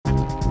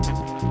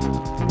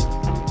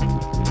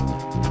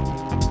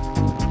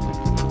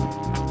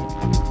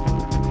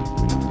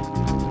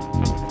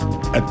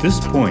At this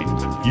point,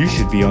 you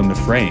should be on the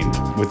frame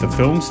with a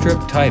film strip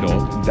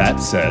title that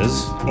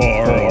says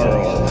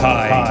Oral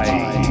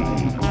Hygiene.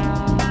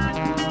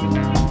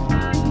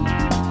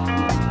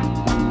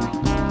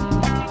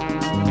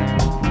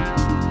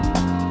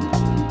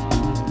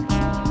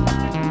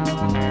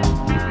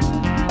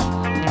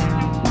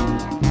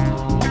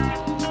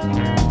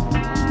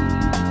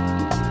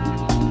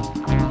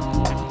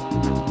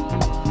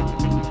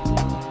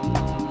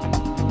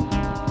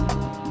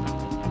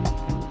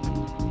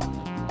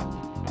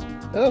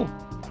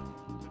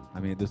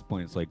 At this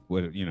point, it's like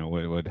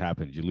what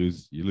happens? You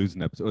lose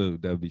an episode. Oh,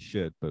 that would be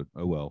shit, but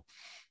oh well.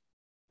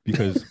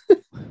 Because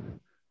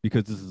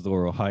this is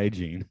Oral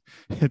Hygiene.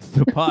 It's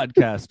the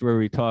podcast where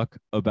we talk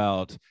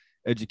about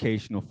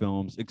educational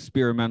films,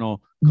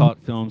 experimental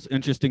cult films,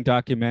 interesting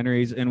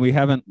documentaries, and we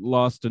haven't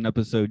lost an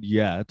episode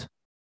yet.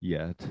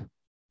 This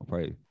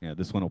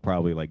one will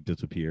probably like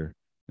disappear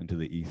into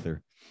the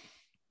ether.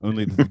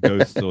 Only the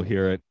ghosts will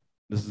hear it.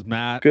 This is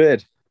Matt.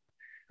 Good.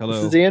 Hello.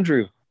 This is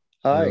Andrew.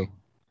 Hi. Hello.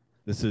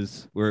 This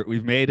is where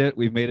we've made it.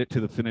 We've made it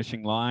to the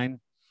finishing line.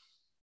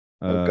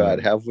 Oh God,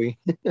 have we?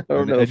 I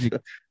don't know.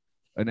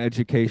 An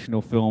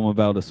educational film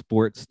about a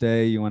sports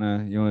day. You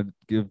wanna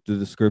give the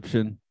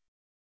description?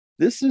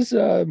 This is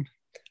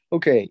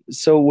okay.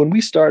 So when we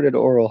started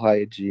Oral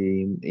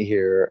Hygiene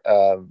here,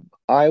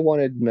 I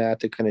wanted Matt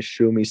to kind of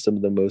show me some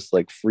of the most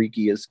like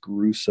freakiest,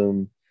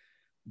 gruesome,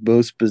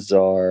 most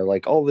bizarre,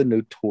 like all the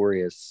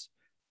notorious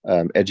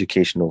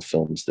educational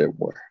films there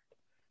were.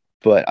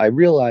 But I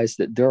realized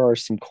that there are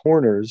some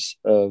corners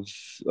of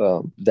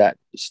that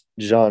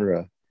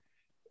genre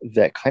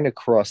that kind of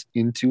cross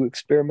into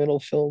experimental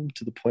film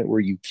to the point where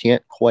you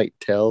can't quite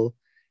tell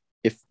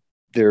if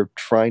they're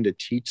trying to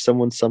teach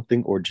someone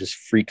something or just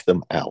freak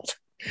them out.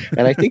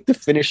 And I think the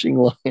finishing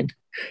line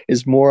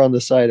is more on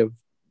the side of,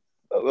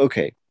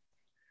 okay,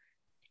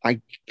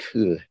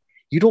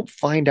 you don't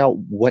find out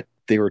what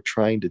they were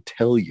trying to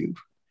tell you,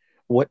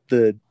 what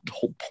the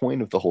whole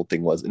point of the whole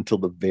thing was until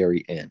the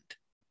very end,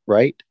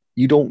 right?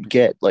 You don't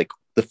get, like,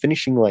 the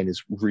finishing line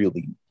is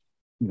really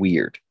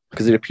weird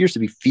because it appears to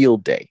be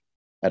field day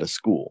at a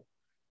school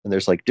and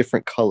there's like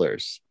different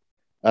colors.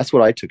 That's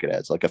what I took it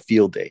as, like a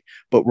field day.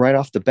 But right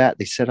off the bat,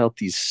 they set out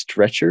these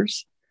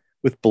stretchers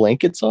with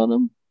blankets on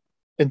them.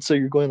 And so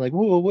you're going like,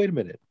 whoa, wait a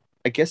minute.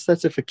 I guess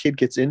that's if a kid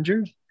gets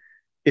injured.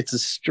 It's a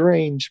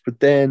strange, but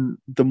then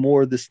the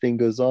more this thing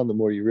goes on, the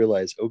more you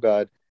realize, oh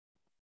God,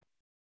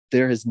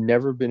 there has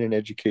never been an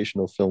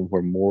educational film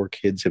where more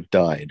kids have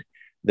died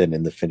than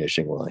in the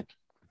finishing line.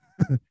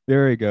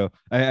 There we go.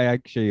 I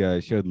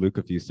actually showed Luke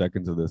a few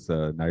seconds of this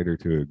a night or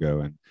two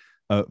ago, and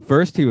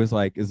first he was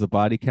like, "Is the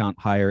body count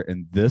higher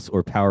in this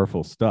or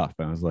Powerful Stuff?"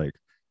 And I was like,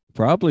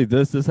 "Probably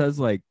this. This has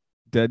like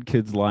dead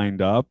kids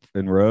lined up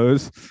in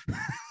rows."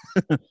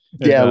 And,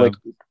 yeah, like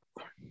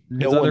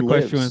his other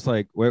question was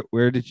like,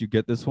 "Where did you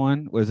get this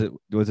one? Was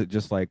it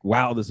just like,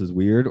 wow, this is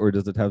weird, or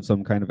does it have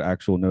some kind of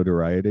actual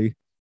notoriety?"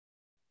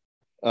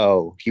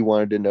 Oh, he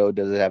wanted to know,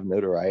 does it have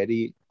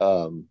notoriety?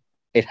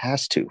 It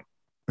has to.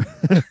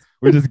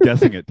 We're just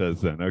guessing it does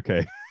then.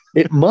 Okay.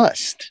 It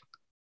must.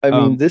 I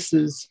mean,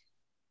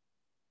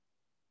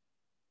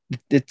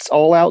 it's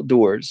all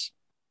outdoors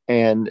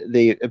and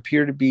they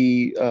appear to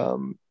be,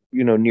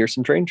 near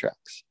some train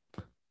tracks.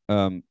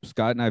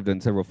 Scott and I have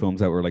done several films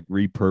that were like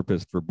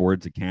repurposed for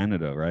Boards of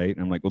Canada, right?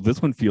 And I'm like, well, this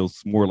one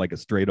feels more like a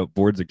straight up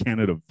Boards of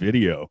Canada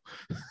video.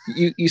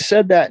 You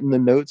said that in the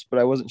notes, but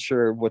I wasn't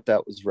sure what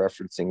that was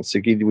referencing. So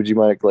would you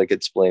mind like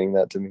explaining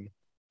that to me?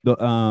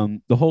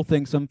 The whole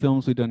thing, some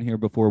films we've done here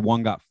before,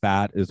 One Got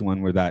Fat is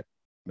one where that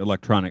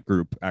electronic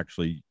group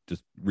actually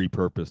just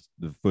repurposed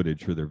the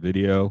footage for their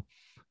video.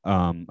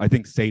 I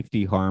think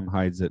Safety Harm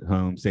Hides at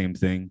Home, same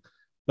thing.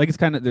 Like it's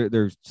kind of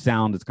their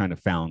sound is kind of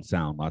found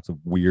sound, lots of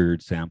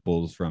weird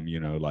samples from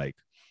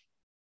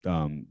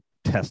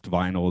test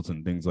vinyls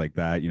and things like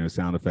that,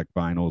 sound effect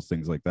vinyls,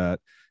 things like that.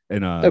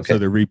 And so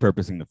they're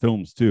repurposing the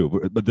films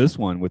too. But this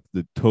one with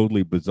the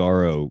totally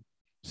bizarro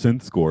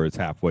synth score is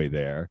halfway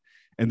there.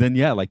 And then,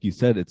 yeah, like you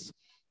said, it's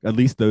at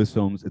least those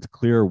films, it's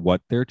clear what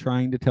they're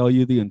trying to tell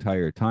you the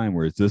entire time.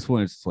 Whereas this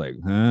one, it's like,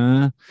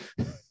 huh?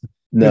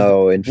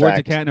 No, in fact,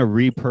 it kind of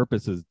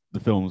repurposes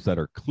the films that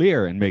are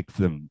clear and makes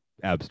them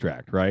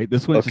abstract, right?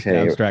 This one's just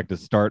abstract to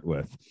start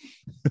with.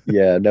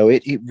 Yeah, no,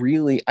 it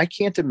really, I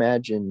can't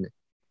imagine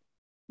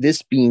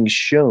this being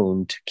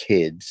shown to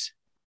kids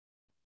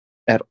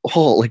at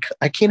all. Like,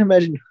 I can't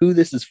imagine who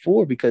this is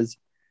for because,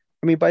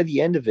 I mean, by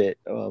the end of it,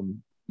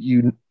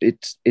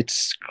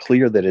 it's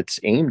clear that it's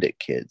aimed at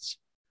kids,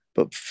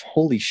 but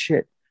holy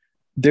shit,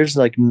 there's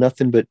like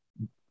nothing but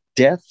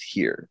death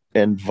here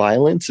and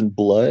violence and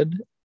blood.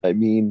 I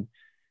mean,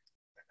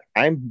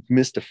 I'm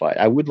mystified.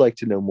 I would like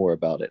to know more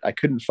about it. I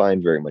couldn't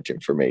find very much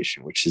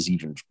information, which is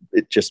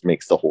it just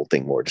makes the whole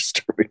thing more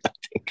disturbing, I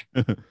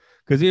think.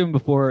 Because even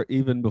before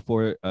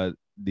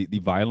the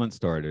violence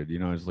started,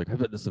 it's like, I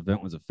bet this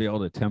event was a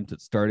failed attempt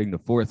at starting the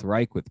Fourth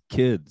Reich with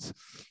kids.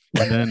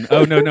 And then,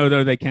 oh,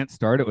 no, they can't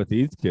start it with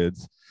these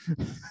kids.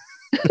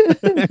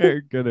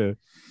 They're gonna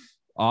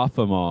off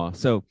them all.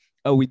 So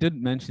Oh, we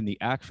didn't mention the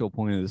actual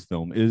point of this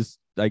film is,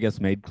 I guess,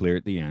 made clear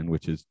at the end,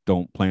 which is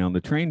don't play on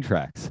the train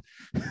tracks.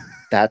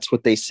 That's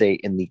what they say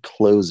in the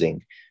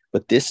closing.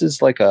 But this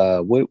is like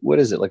a what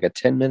is it, like a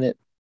 10-minute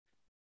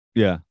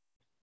Yeah.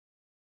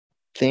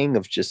 thing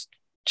of just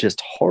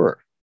horror.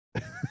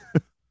 I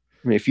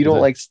mean, if you don't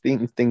like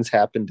seeing things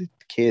happen to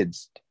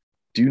kids,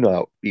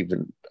 don't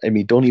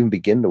even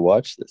begin to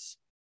watch this.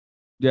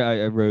 Yeah,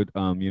 I wrote,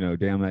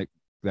 damn,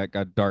 that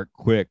got dark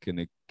quick, and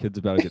the kid's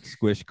about to get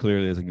squished.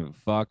 Clearly doesn't give a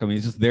fuck. I mean,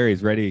 he's just there.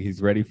 He's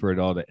ready for it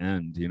all to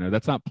end.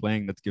 That's not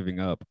playing. That's giving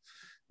up.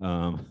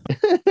 No,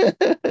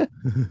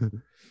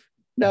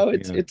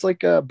 it's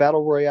like a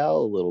battle royale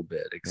a little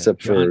bit,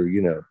 except for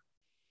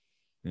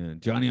Yeah,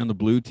 Johnny on the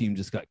blue team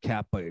just got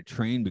capped by a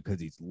train because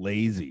he's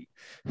lazy.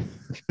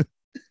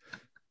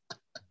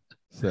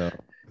 So,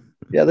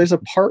 yeah, there's a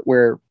part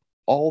where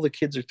all the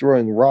kids are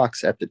throwing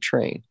rocks at the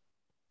train,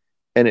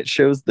 and it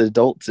shows the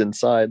adults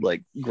inside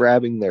like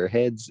grabbing their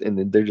heads,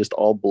 and they're just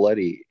all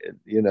bloody.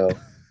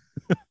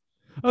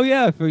 Oh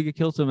yeah, if we could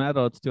kill some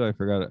adults too. I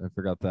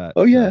forgot that.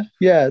 Oh yeah,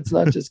 yeah. It's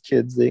not just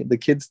kids. The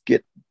kids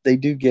get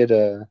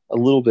a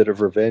little bit of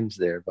revenge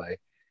there by.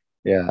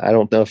 Yeah, I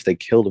don't know if they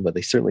killed them, but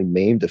they certainly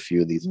maimed a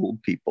few of these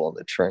old people on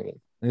the train.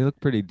 They look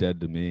pretty dead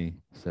to me.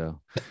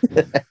 So,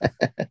 but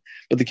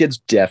the kids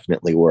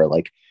definitely were.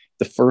 Like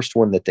the first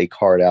one that they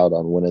carted out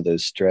on one of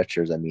those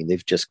stretchers. I mean,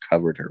 they've just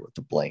covered her with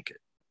a blanket.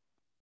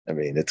 I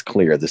mean, it's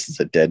clear this is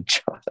a dead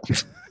child.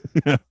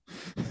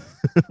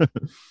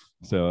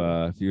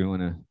 So, if you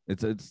want to,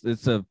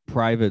 it's a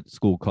private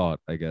school caught,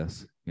 I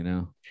guess.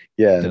 Yeah,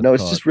 Death no,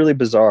 it's caught. just really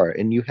bizarre,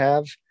 and you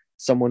have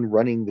someone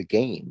running the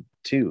game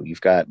too.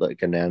 You've got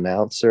like an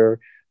announcer.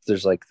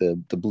 There's like the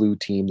blue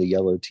team, the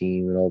yellow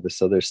team, and all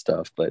this other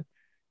stuff. But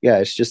yeah,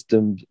 it's just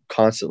them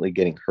constantly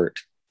getting hurt.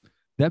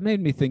 That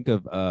made me think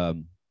of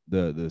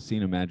the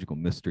Scene of Magical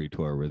Mystery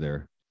Tour, where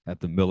they're at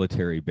the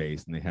military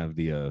base and they have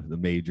the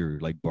major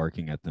like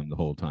barking at them the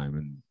whole time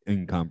and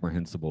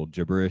incomprehensible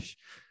gibberish.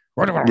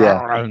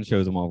 Yeah. And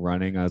shows them all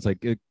running. I was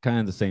like, it kind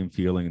of the same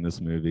feeling in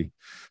this movie.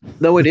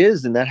 No, it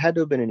is, and that had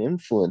to have been an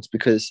influence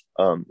because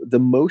the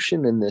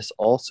motion in this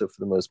also, for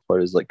the most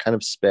part, is like kind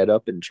of sped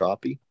up and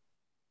choppy.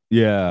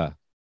 Yeah.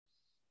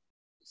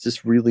 It's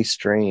just really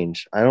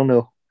strange. I don't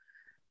know.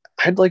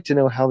 I'd like to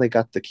know how they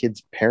got the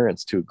kids'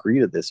 parents to agree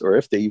to this, or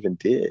if they even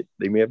did.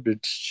 They may have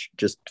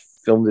just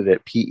filmed it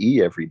at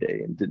PE every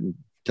day and didn't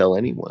tell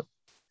anyone.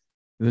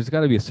 There's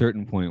got to be a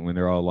certain point when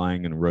they're all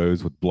lying in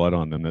rows with blood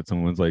on them that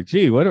someone's like,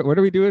 gee, what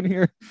are we doing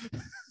here?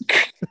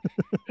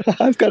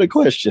 I've got a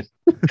question.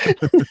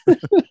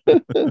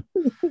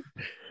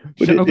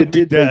 Shut up and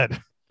be dead.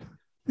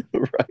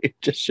 Right.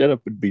 Just shut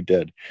up and be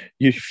dead.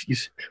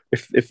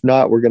 If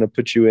not, we're going to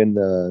put you in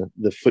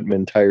the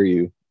footmen tire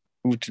you,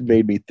 which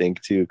made me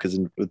think too, because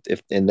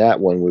if in that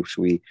one, which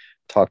we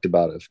talked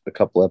about a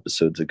couple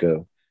episodes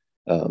ago,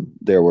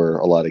 there were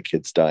a lot of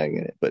kids dying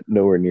in it, but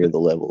nowhere near the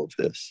level of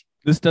this.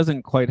 This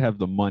doesn't quite have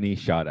the money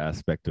shot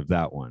aspect of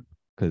that one,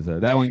 because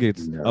that one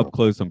gets up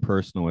close and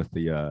personal with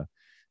the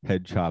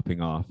head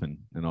chopping off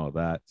and all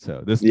that.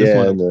 So this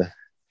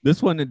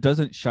one, it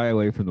doesn't shy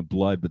away from the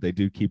blood, but they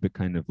do keep it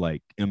kind of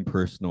like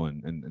impersonal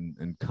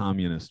and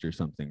communist or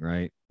something,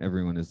 right?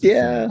 Everyone is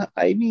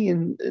I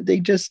mean, they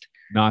just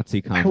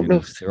Nazi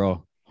communists. They're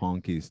all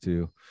honkies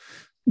too.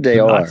 They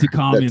are Nazi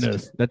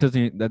communists.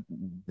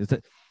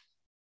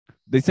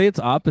 They say it's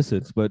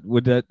opposites, but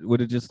would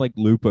it just like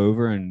loop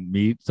over and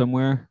meet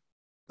somewhere?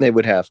 They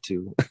would have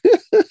to.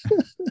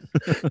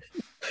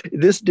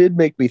 This did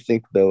make me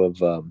think though of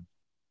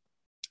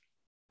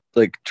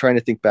like trying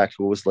to think back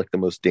to what was like the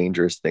most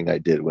dangerous thing I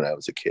did when I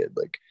was a kid.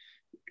 Like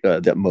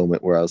that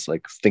moment where I was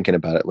like thinking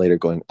about it later,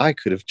 going, I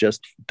could have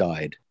just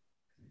died.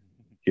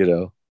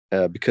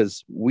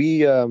 Because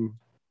we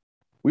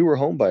were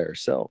home by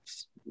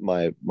ourselves,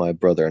 my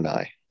brother and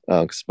I,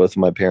 because both of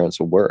my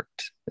parents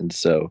worked, and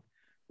so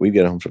we'd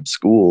get home from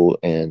school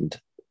and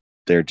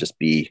there'd just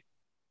be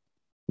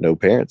no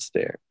parents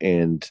there.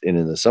 And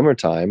in the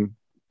summertime,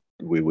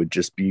 there would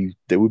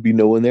be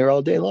no one there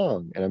all day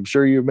long. And I'm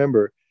sure you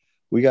remember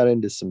we got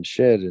into some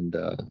shit, and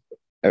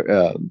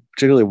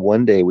particularly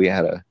one day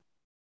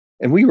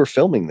and we were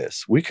filming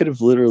this. We could have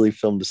literally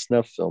filmed a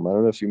snuff film. I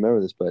don't know if you remember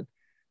this, but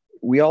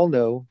we all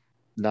know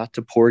not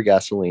to pour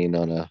gasoline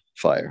on a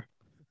fire.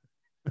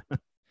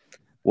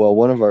 Well,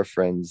 one of our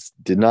friends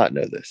did not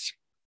know this.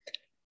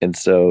 And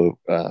so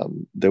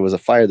there was a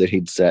fire that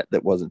he'd set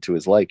that wasn't to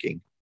his liking.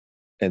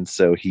 And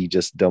so he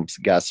just dumps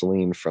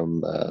gasoline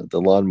from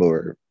the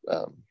lawnmower,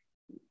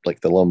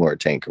 like the lawnmower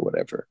tank or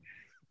whatever.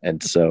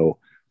 And so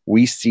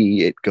we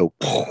see it go,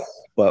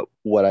 but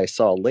what I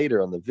saw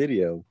later on the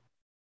video,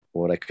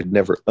 what I could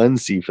never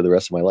unsee for the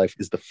rest of my life,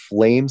 is the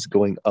flames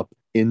going up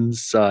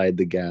inside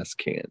the gas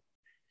can.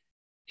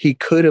 He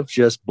could have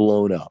just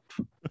blown up.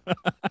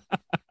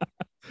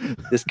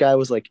 This guy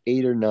was like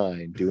 8 or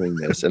 9 doing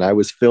this, and I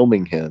was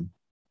filming him,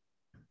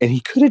 and he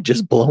could have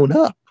just blown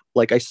up.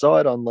 Like I saw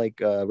it on like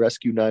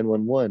Rescue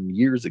 911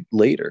 years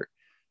later,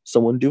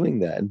 someone doing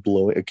that, and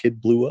a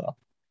kid blew up.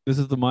 This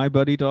is the My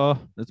Buddy doll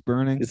that's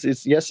burning.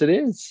 It's yes, it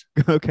is.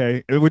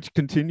 Okay, which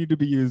continued to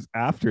be used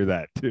after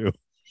that too.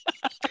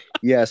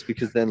 Yes,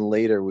 because then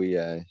later we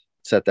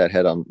set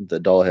the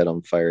doll head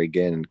on fire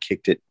again and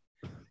kicked it.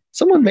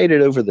 Someone made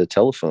it over the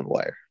telephone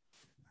wire.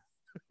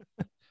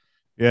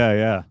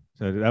 Yeah.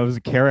 So that was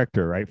a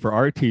character, right? For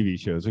our TV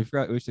shows. We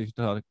forgot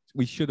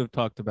we should have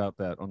talked about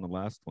that on the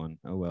last one.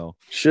 Oh well.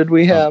 Should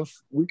we have?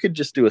 We could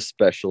just do a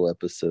special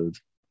episode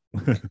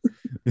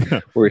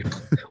Yeah. where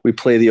we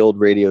play the old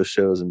radio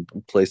shows and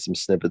play some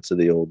snippets of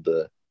the old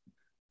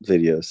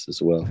videos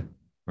as well.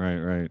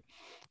 Right.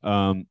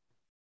 No,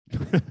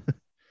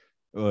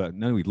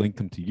 we linked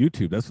them to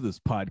YouTube. That's what this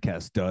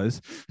podcast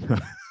does.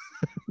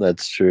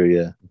 That's true.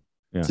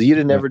 Yeah. So you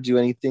didn't ever do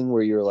anything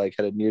where you were like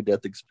had a near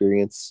death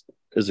experience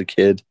as a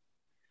kid?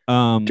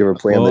 Did you ever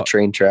play on the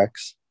train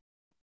tracks?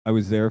 I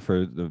was there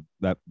for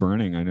that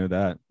burning. I know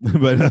that,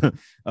 but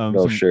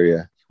sure,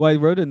 yeah. Well, I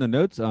wrote in the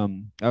notes.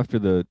 After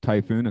the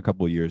typhoon a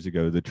couple of years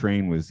ago, the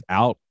train was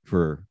out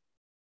for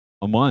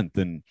a month,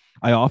 and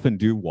I often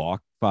do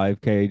walk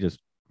 5K just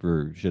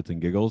for shits and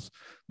giggles.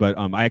 But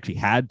I actually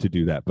had to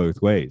do that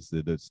both ways.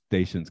 The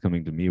stations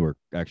coming to me were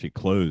actually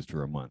closed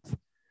for a month,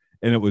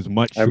 and it was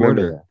much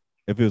shorter.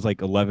 If it was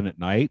like 11 at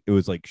night, it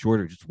was like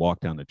shorter. Just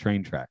walk down the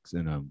train tracks,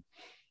 and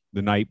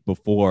the night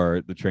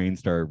before the train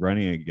started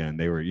running again,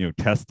 they were,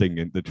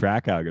 testing the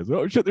track out. Goes,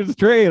 oh shit, there's a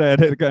train. I had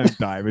to kind of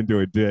dive into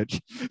a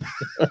ditch.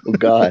 Oh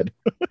God.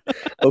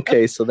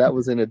 Okay, so that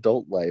was in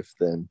adult life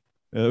then.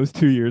 It was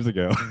 2 years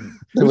ago.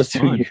 That was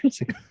 2 years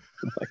ago.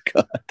 Oh my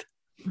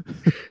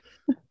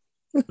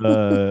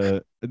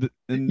God.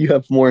 You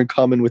have more in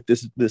common with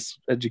this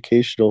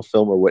educational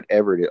film or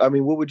whatever it is. I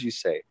mean, what would you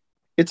say?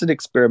 It's an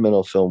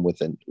experimental film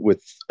with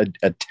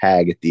a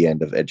tag at the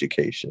end of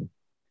education.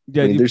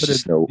 Yeah, I mean,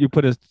 you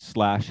put a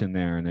slash in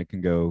there, and it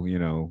can go,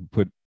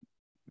 put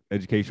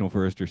educational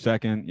first or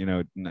second,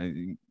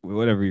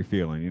 whatever you're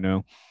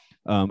feeling,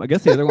 I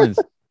guess the other ones,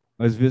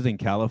 I was visiting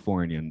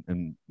California,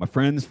 and my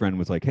friend's friend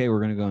was like, hey, we're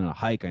going to go on a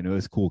hike. I know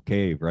this cool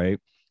cave, right?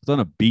 It's on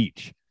a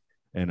beach,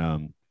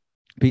 and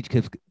beach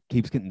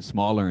keeps getting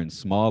smaller and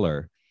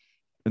smaller.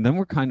 And then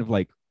we're kind of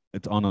like,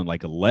 it's on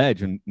like a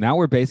ledge, and now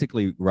we're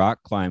basically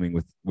rock climbing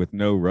with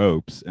no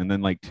ropes, and then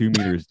like 2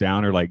 meters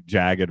down are like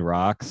jagged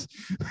rocks.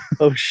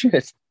 Oh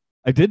shit.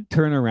 I did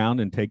turn around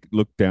and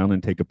look down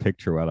and take a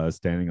picture while I was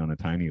standing on a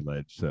tiny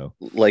ledge. So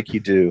like you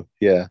do.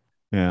 Yeah.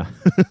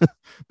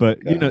 But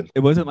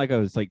it wasn't like I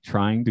was like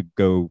trying to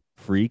go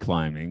free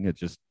climbing. It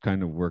just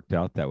kind of worked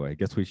out that way. I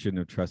guess we shouldn't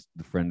have trusted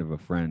the friend of a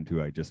friend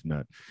who I just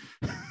met.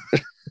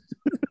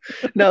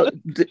 Now,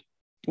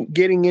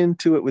 getting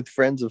into it with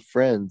friends of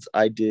friends,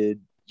 I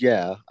did.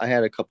 Yeah, I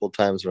had a couple of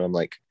times where I'm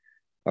like,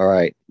 all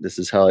right, this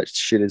is how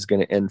shit is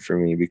going to end for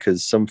me,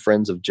 because some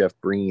friends of Jeff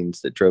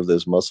Breen's that drove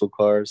those muscle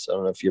cars, I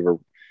don't know if you ever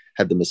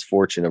had the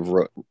misfortune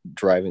of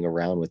driving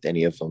around with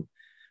any of them,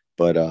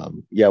 but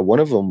yeah, one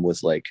of them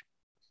was like,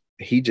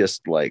 he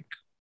just like,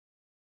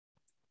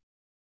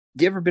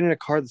 you ever been in a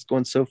car that's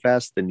going so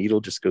fast the needle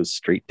just goes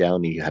straight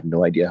down and you have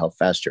no idea how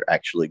fast you're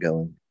actually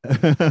going?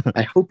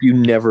 I hope you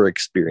never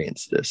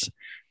experienced this.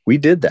 We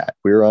did that.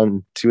 We were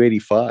on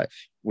 285,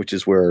 which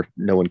is where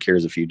no one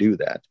cares if you do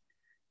that.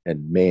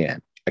 And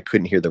man, I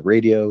couldn't hear the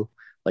radio.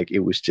 Like it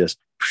was just,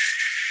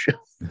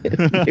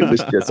 it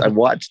was just, I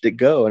watched it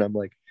go and I'm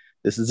like,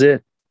 this is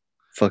it.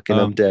 Fucking,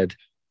 I'm dead.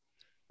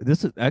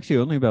 This is actually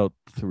only about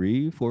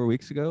 3-4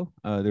 weeks ago.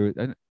 There was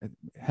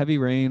heavy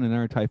rain and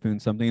our typhoon,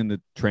 something, and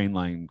the train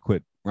line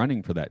quit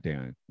running for that day.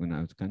 When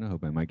I was kind of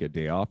hoping I might get a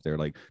day off, they're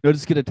like, no,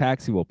 just get a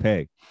taxi, we'll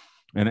pay.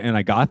 And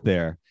I got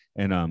there,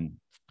 and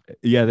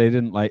yeah, they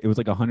didn't like, it was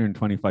like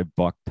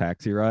 $125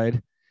 taxi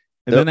ride.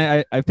 And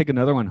then I take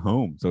another one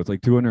home. So it's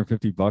like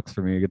 $250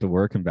 for me to get to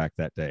work and back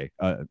that day.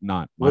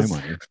 Not my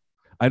money.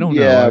 I don't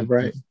know. Yeah,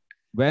 right.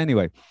 But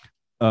anyway,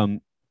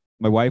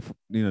 my wife,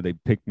 they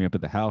picked me up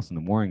at the house in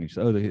the morning, and she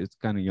said, oh, it's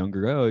kind of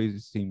younger. Oh, he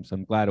seems,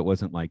 I'm glad it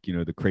wasn't like,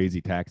 the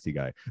crazy taxi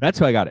guy. That's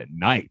who I got at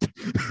night.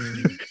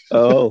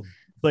 Oh,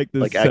 like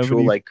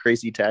actual like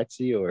crazy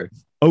taxi, or?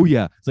 Oh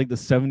yeah. It's like the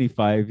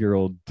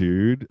 75-year-old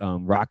dude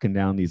rocking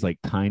down these like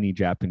tiny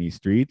Japanese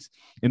streets.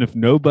 And if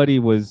nobody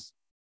was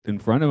in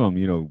front of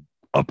him,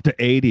 up to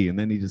 80, and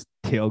then he just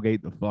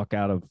tailgate the fuck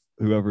out of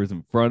whoever's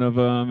in front of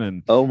him.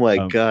 And oh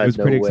my God, it was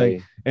pretty exciting.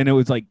 Way. And it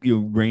was like,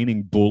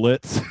 raining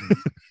bullets.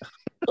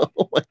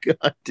 Oh my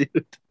God,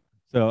 dude.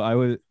 So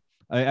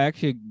I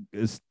actually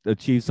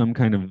achieved some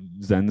kind of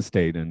Zen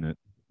state in it,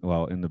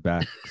 well, in the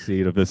back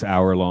seat of this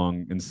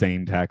hour-long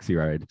insane taxi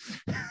ride.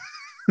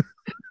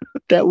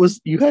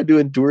 You had to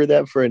endure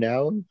that for an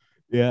hour?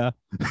 Yeah.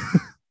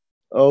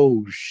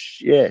 Oh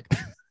shit.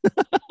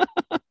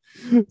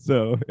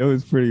 So it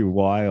was pretty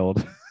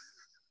wild.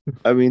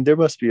 I mean, there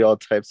must be all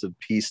types of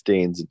pee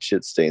stains and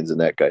shit stains in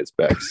that guy's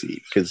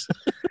backseat, because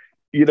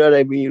you know what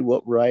I mean?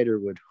 What rider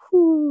would?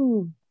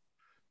 Whoo.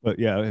 But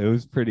yeah, it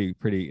was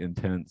pretty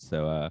intense.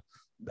 So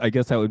I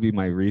guess that would be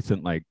my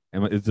recent, like,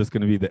 is this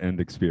going to be the end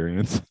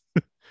experience?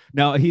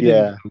 Now he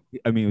didn't.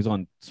 I mean, it was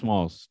on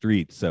small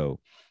streets, so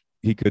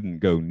he couldn't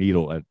go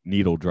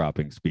needle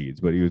dropping speeds,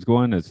 but he was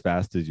going as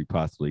fast as you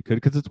possibly could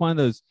because it's one of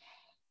those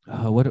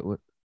what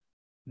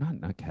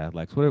not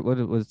Cadillacs. What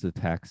was the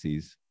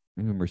taxis?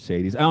 Maybe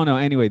Mercedes. I don't know.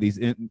 Anyway,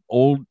 it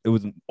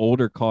was an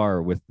older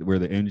car with where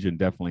the engine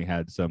definitely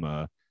had some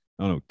I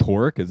don't know,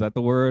 torque. Is that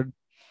the word?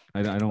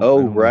 I don't Oh, I don't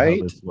know right.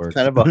 how this works.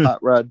 Kind of a hot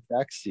rod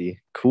taxi.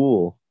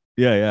 Cool.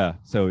 Yeah.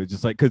 So it's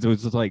just like because it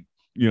was just like,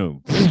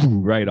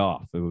 right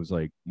off. It was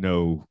like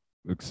no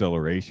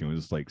acceleration. It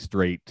was just like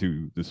straight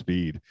to the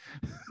speed.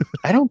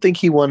 I don't think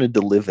he wanted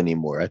to live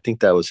anymore. I think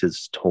that was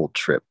his whole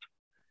trip.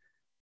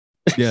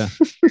 Yeah,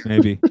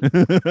 maybe.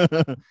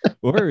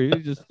 Or he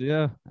just,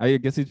 I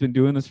guess he's been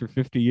doing this for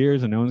 50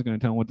 years and no one's going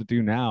to tell him what to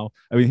do now.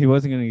 I mean, he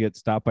wasn't going to get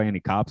stopped by any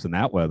cops in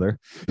that weather.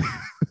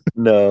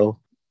 No,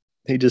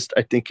 I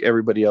think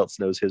everybody else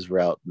knows his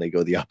route and they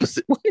go the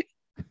opposite way.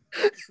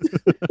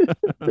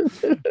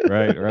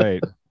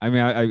 Right. I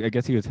mean, I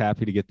guess he was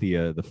happy to get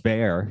the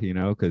fare,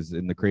 because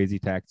in the Crazy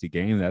Taxi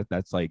game,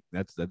 that's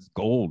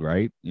gold,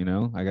 right?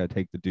 I got to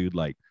take the dude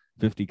like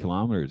 50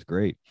 kilometers.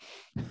 Great.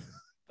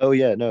 Oh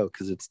yeah, no,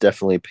 because it's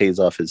definitely pays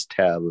off his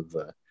tab of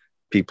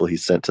people he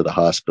sent to the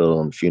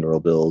hospital and funeral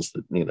bills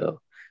that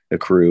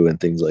accrue and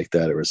things like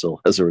that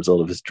as a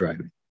result of his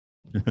driving.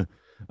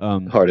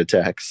 Heart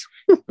attacks.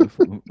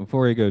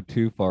 Before we go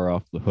too far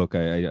off the hook,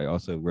 I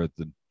also wrote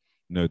the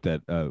note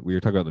that we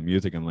were talking about the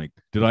music. I'm like,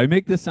 did I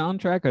make this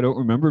soundtrack? I don't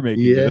remember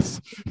making this.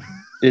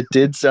 It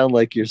did sound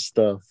like your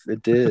stuff.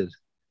 It did.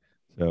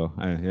 So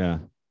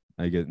I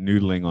get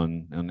noodling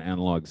on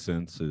analog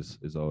synths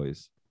is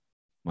always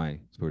my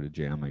sort of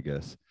jam, I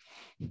guess.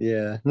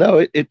 Yeah.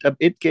 No,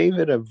 it gave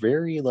it a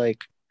very it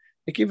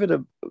gave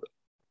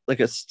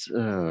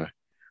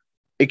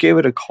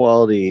it a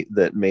quality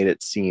that made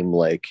it seem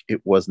like it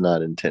was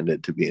not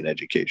intended to be an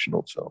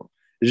educational film.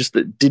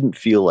 It didn't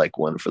feel like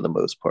one for the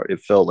most part.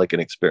 It felt like an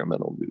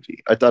experimental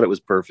movie. I thought it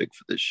was perfect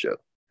for this show.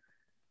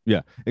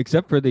 Yeah,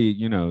 except for the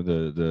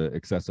the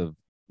excessive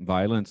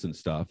violence and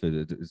stuff.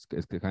 It's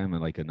kind of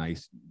like a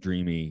nice,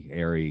 dreamy,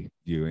 airy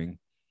viewing,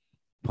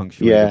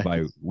 punctuated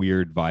by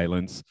weird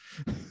violence.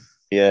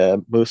 Yeah,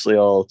 mostly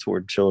all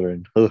toward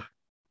children. Ugh.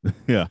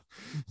 Yeah,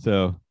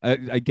 so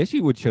I guess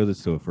you would show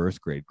this to a first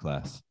grade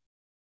class.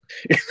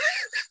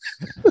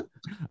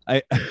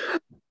 I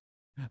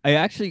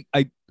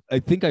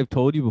think I've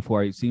told you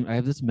before. I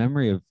have this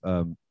memory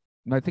of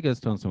I think I was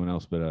telling someone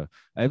else, but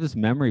I have this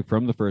memory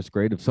from the first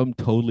grade of some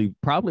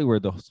probably where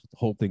the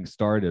whole thing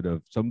started,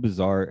 of some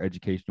bizarre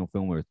educational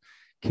film where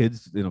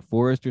kids in a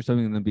forest or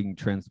something and then being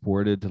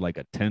transported to like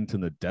a tent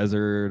in the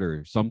desert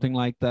or something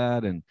like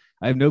that. And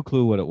I have no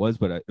clue what it was,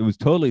 but it was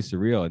totally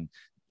surreal. And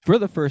for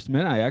the first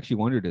minute, I actually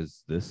wondered,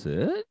 is this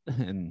it?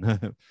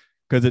 And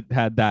because it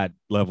had that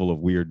level of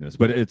weirdness,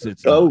 but it's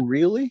oh not.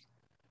 Really?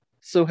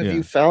 So have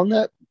you found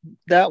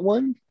that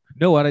one?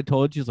 No, what I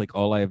told you is like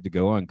all I have to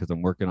go on because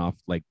I'm working off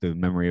like the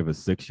memory of a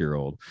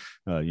 6-year-old.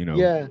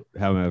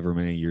 However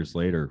many years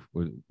later.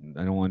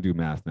 I don't want to do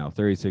math now.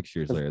 36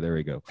 years later. There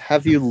we go.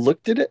 Have you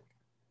looked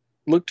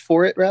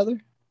for it rather?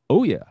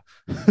 Oh yeah.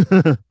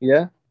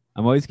 Yeah.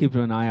 I'm always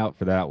keeping an eye out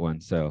for that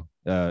one. So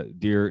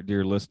dear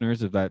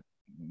listeners, if that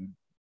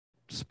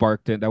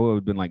sparked it, that would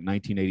have been like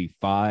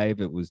 1985.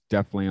 It was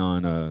definitely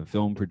on a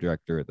film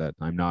projector at that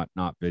time,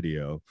 not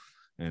video.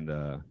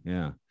 And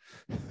yeah.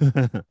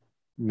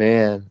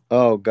 Man,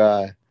 oh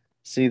god,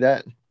 see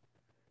that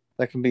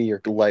can be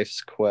your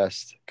life's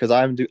quest, because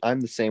I'm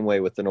the same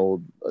way with an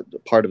old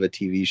part of a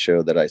TV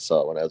show that I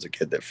saw when I was a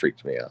kid that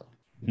freaked me out,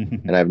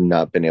 and I've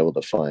not been able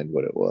to find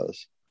what it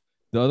was.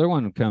 The other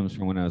one comes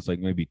from when I was like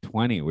maybe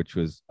 20, which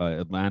was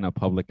Atlanta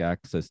Public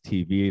Access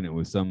TV, and it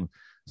was some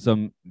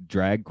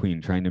drag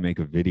queen trying to make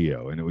a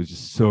video, and it was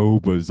just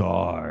so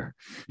bizarre.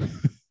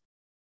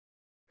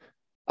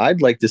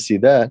 I'd like to see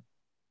that.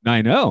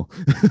 I know.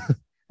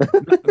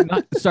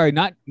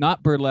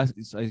 not burlesque.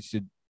 I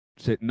should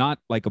say not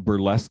like a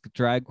burlesque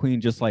drag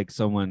queen, just like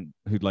someone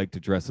who'd like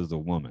to dress as a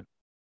woman.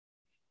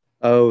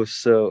 Oh,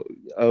 so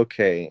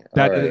okay.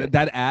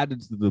 That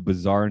added to the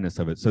bizarreness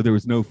of it. So there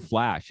was no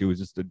flash. It was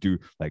just a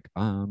dude like,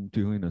 I'm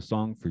doing a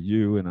song for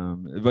you,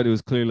 and but it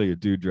was clearly a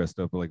dude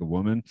dressed up like a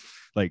woman.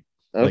 Like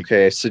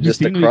okay, so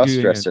just a cross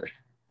dresser.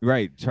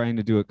 Right, trying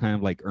to do it kind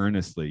of like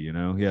earnestly,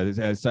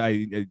 Yeah, so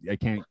I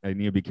can't. I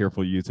need to be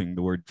careful using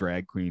the word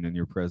drag queen in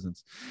your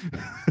presence.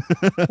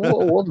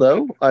 well,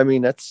 no, I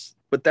mean that's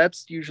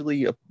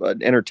usually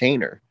an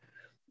entertainer,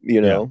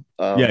 Yeah.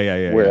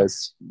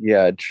 Whereas,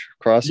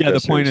 cross. Yeah, the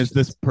point is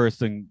this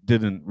person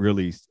didn't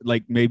really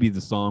like. Maybe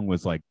the song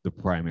was like the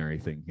primary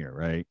thing here,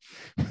 right?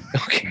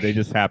 Okay. They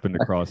just happened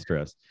to cross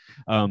dress.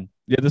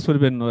 This would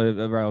have been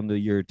around the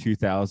year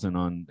 2000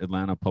 on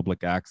Atlanta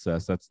Public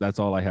Access. That's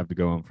all I have to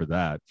go on for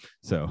that.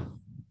 So,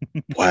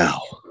 wow.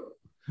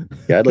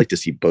 Yeah, I'd like to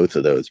see both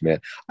of those,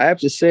 man. I have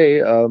to say,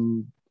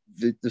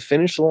 the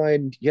finish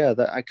line. Yeah,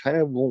 that I kind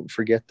of won't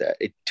forget that.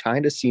 It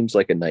kind of seems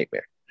like a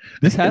nightmare.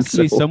 This has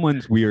to be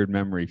someone's weird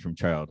memory from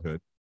childhood.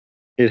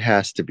 It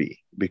has to be,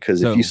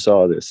 because if you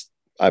saw this,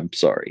 I'm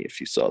sorry if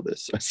you saw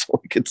this. That's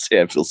all I can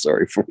say. I feel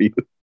sorry for you.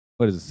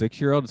 what is a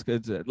 6-year-old?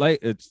 It's like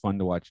it's fun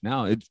to watch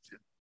now. It's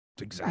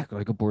exactly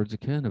like a Boards of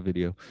Ken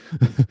video.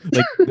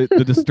 Like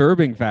the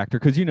disturbing factor,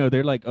 because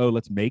they're like, oh,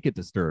 let's make it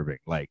disturbing,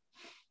 like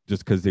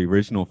just because the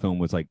original film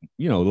was like a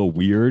little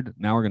weird.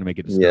 Now we're gonna make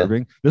it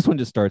disturbing. This one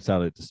just starts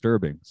out at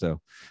disturbing,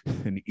 so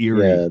and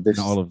eerie and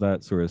all of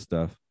that sort of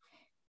stuff.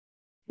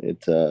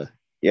 It's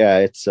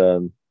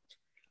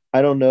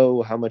I don't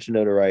know how much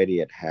notoriety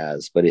it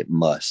has, but it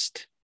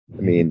must.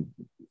 I mean,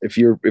 if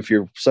you're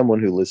someone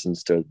who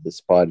listens to this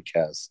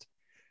podcast,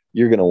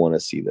 you're gonna want to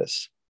see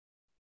this.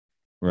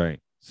 Right.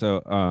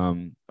 So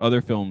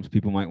other films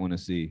people might want to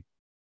see.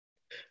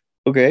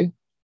 Okay.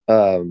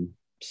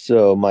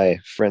 So my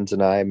friends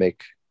and I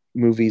make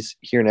movies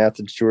here in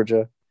Athens,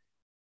 Georgia.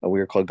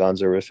 We are called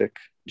Gonzorific,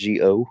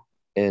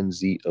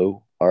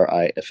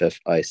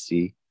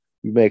 GONZORIFFIC.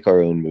 We make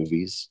our own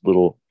movies,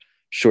 little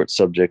short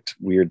subject,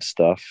 weird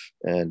stuff.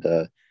 And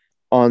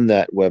on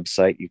that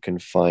website, you can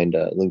find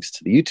links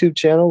to the YouTube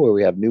channel where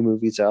we have new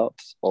movies out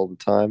all the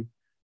time.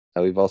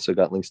 We've also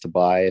got links to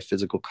buy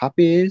physical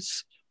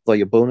copies with all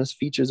your bonus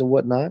features and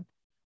whatnot.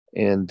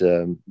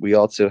 And we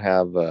also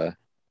have a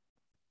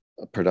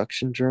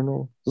production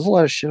journal. There's a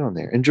lot of shit on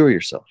there. Enjoy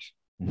yourself.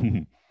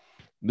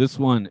 This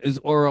one is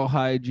Oral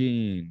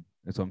Hygiene.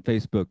 It's on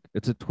Facebook.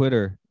 It's a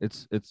Twitter.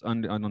 It's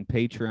on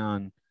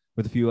Patreon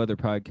with a few other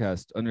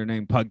podcasts under the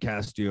name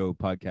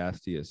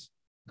Podcastius.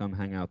 Come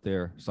hang out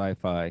there.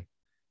 Sci-fi,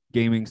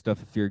 gaming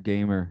stuff if you're a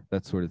gamer,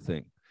 that sort of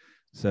thing.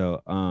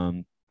 So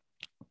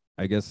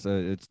I guess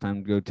it's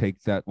time to go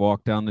take that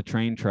walk down the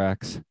train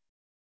tracks.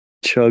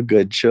 Chug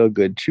good,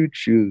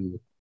 choo-choo.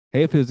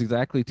 Hey, if it was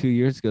exactly 2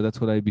 years ago,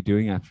 that's what I'd be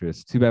doing after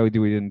this. Too bad we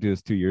didn't do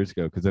this 2 years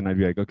ago, because then I'd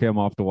be like, okay, I'm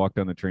off to walk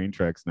down the train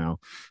tracks now.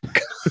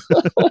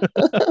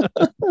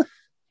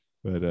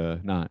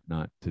 But not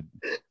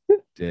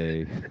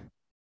today.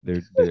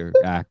 They're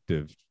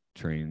active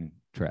train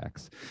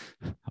tracks.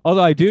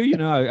 Although I do,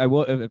 I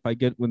will, if I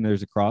get when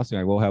there's a crossing,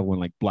 I will have one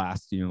like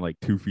blast, like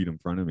 2 feet in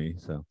front of me.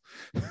 So.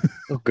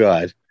 Oh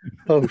God.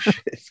 Oh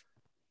shit.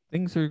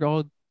 Things are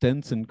all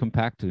dense and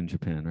compacted in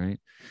Japan, right?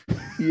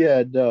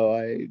 Yeah, no,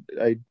 I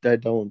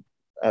don't.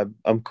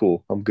 I'm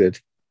cool. I'm good.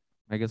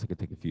 I guess I could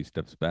take a few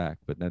steps back,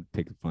 but that'd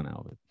take the fun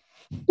out of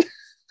it.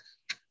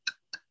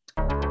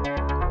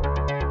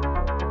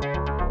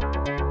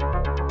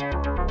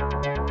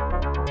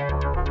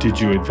 Did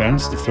you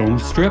advance the film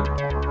strip?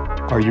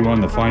 Are you on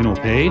the final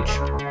page?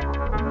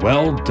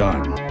 Well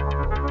done.